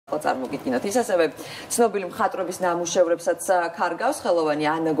წარმოგიდგინოთ. ის ასევე ცნობილი მხატვრების ნამუშევრებსაც ქარგავს. ხელოვანი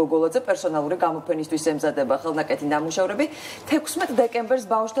ანა გოგოლაძე პერსონალური გამოფენისთვის ემზადება ხელნაკეთი ნამუშევრები 16 დეკემბერს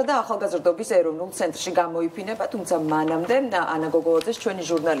ბავშვთა და ახალგაზრდობის ეროვნულ ცენტრში გამოიფინება, თუმცა მანამდე ანა გოგოლაძეს ჩვენი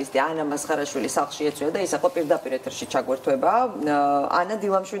ჟურნალისტი ანა მასხარაშვილი სახლში ეწვია და ის ახლა პირდაპირ ეთერში ჩაგვერთვება. ანა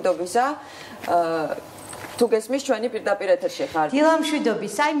დილამშვიდობისა. თუ გესმის ჩვენი პირდაპირ ეთერში ხარ.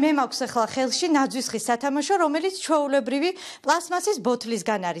 დილამშვიდობის. აი მე მაქვს ახლა ხელში ნაძვისხის სათამაშო, რომელიც ჩვეულებრივი პლასმასის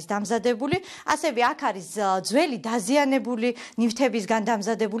ბოთლისგან არის დამზადებული. ასევე აქ არის ძველი დაზიანებული ნივთებისგან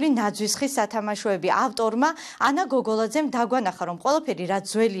დამზადებული ნაძვისხის სათამაშოები. ავტორმა ანა გოგოლაძემ დაგვანახა, რომ ყველაფერი რაც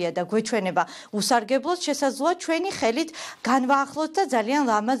ძველია და გვეჩვენება უსარგებლოდ, შესაძლოა ჩვენი ხელით განვაახლოთ და ძალიან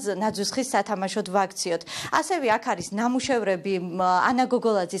ლამაზ ნაძვისხის სათამაშოდ ვაქციოთ. ასევე აქ არის ნამუშევრები, ანა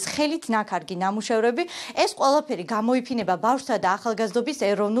გოგოლაძის ხელით ნაქარგი ნამუშევრები. ეს ყველაფერი გამოიფინება ბავშვთა და ახალგაზრდობის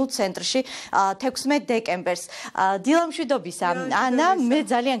ეროვნულ ცენტრში 16 დეკემბერს. დილამშვიდობისა. ანა, მე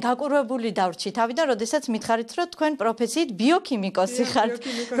ძალიან გაკურვებული დავრჩი თავიდან, როდესაც მითხარით, რომ თქვენ პროფესიით ბიოქიმიკოსი ხართ.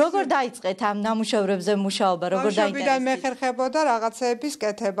 როგორ დაიწყეთ ამ ნამუშევრებზე მუშაობა, როგორ დაინტერესდა? ბავშვობიდან მეხერხებოდა რაღაცეების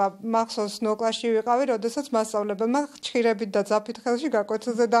კეთება. მახსოვს ნოკლაში ვიყავი, როდესაც მასწავლებელმა ჩხირებით და ძაფით ხელში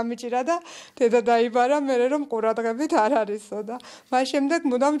გაკვეთილზე დამიჭირა და დედა დაიბარა, მერე რომ ყურადღებით არ არისო და მას შემდეგ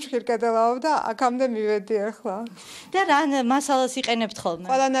მუდამ ჩხირკეტელავ და აქამდე მივედი ახლა. და რა მასალას იყენებთ ხოლმე?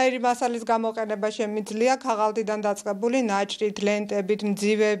 ყველანაირი მასალის გამოყენება შემიძლია, ქაღალდიდან დაწყებული ნაჭრით, ლენტებით,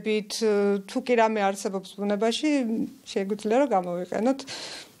 მძივებით, თუ კი რამე არსებობს ბუნებაში, შეგვიძლია რომ გამოვიყენოთ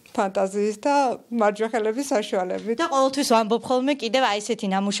ფანტაზიის და მარჯვეხელების საშუალებით. და ყოველთვის ვამბობ ხოლმე კიდევ აი ესეთი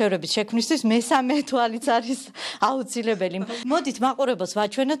ნამუშევრების შექმნისთვის მესამე თვალიც არის აუცილებელი. მოდით მაყურებელს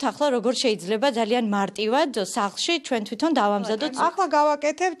ვაჩვენოთ ახლა როგორ შეიძლება ძალიან მარტივად სახლში ჩვენ თვითონ დავამზადოთ. ახლა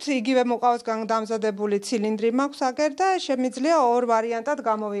გავაკეთებთ იგივე მოყავისგან დამზადებული ცილინდრი მაქვს აგერ და შემიძლია ორ ვარიანტად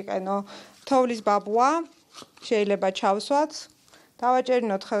გამოვიყენო. თოვლის ბაბუა შეიძლება ჩავსვათ,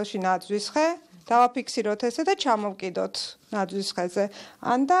 დავაჭერინოთ ხელში ნაძვისხე, დავაფიქსიროთ ესე და ჩამოვკიდოთ ნაძვისხეზე.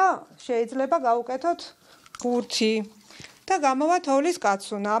 ან და შეიძლება გავუკეთოთ ბურთი და გამოვა თოვლის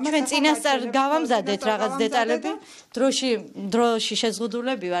კაცუნა. ჩვენ წინასწარ გავამზადეთ რაღაც დეტალები, დროში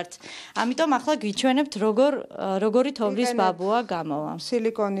შეზღუდულები ვართ. ამიტომ ახლა გიჩვენებთ როგორი თოვლის ბაბუა გამოვა.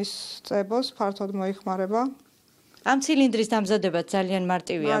 სილიკონის წებოს ფართოდ მოიხმარება. ამ ცილინდრის დამზადება ძალიან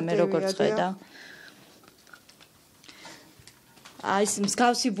მარტივია, მე როგორც ხედა. აი ეს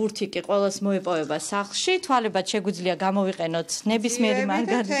მსგავსი ბურთი კი ყოველს მოეპოვება სახლში, თვალებად შეგვიძლია გამოვიყენოთ ნებისმიერი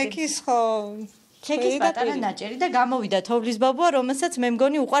მარგალიტი. თექის ხო ჩეკის პატარა ნაჭერი და გამოვიდა თოვლის ბაბუა, რომელსაც მე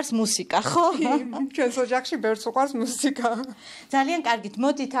მგონი უყვარს მუსიკა, ხო? ჩვენს ოჯახში ბევრს უყვარს მუსიკა. ძალიან კარგით,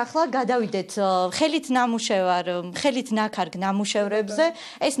 მოდით ახლა გადავიდეთ ხელით ნაქარგ ნამუშევრებზე.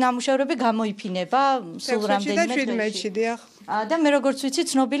 ეს ნამუშევრები გამოიფინება სულ რამდენიმე თვეში. და მე როგორც ვიცი,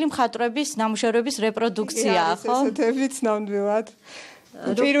 ცნობილი მხატვრების ნამუშევრების რეპროდუქცია, ხო? ესეთებიც ნამდვილად.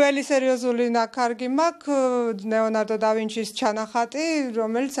 პირველი სერიოზული ნაქარგი მაქვს ლეონარდო და ვინჩის ჩანახატი,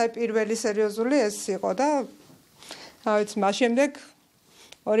 რომელიც აი პირველი სერიოზული ეს იყო და ავიც მას შემდეგ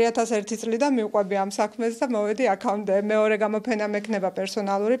 2001 წლიდან მივყვები ამ საქმეს და მოვედი აქამდე. მეორე გამოფენა მექნება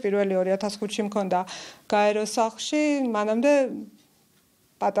პერსონალური, პირველი 2005-ში მქონდა გაეროს სახლში, მანამდე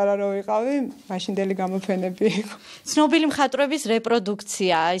პატარა რო ვიყავი, მაშინდელი გამოფენები იყო. ცნობილი მხატვრების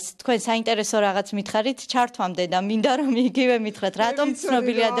რეპროდუქცია, ის თქვენ საინტერესო რაღაც მითხარით ჩართვამდე და მინდა რომ იგივე მითხრათ, რატომ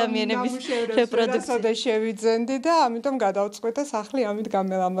ცნობილი ადამიანების რეპროდუქცია? და შევიძენდი და ამიტომ გადავწყვეტე სახლი ამით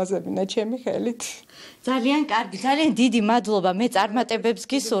გამელამაზებინა ჩემი ხელით. ძალიან კარგი, ძალიან დიდი მადლობა, მე წარმატებებს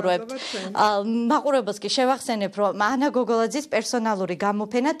გისურვებთ. მაყურებელს კი შევახსენებ, რომ ანა გოგოლაძის პერსონალური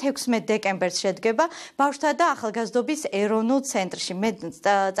გამოფენა 16 დეკემბერს შედგება ბავშვთა და ახალგაზრდობის ეროვნულ ცენტრში. მე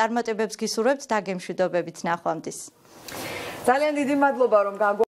წარმატებებს გისურვებთ, დაგემშვიდობებით ნახვამდის. ძალიან დიდი მადლობა რომ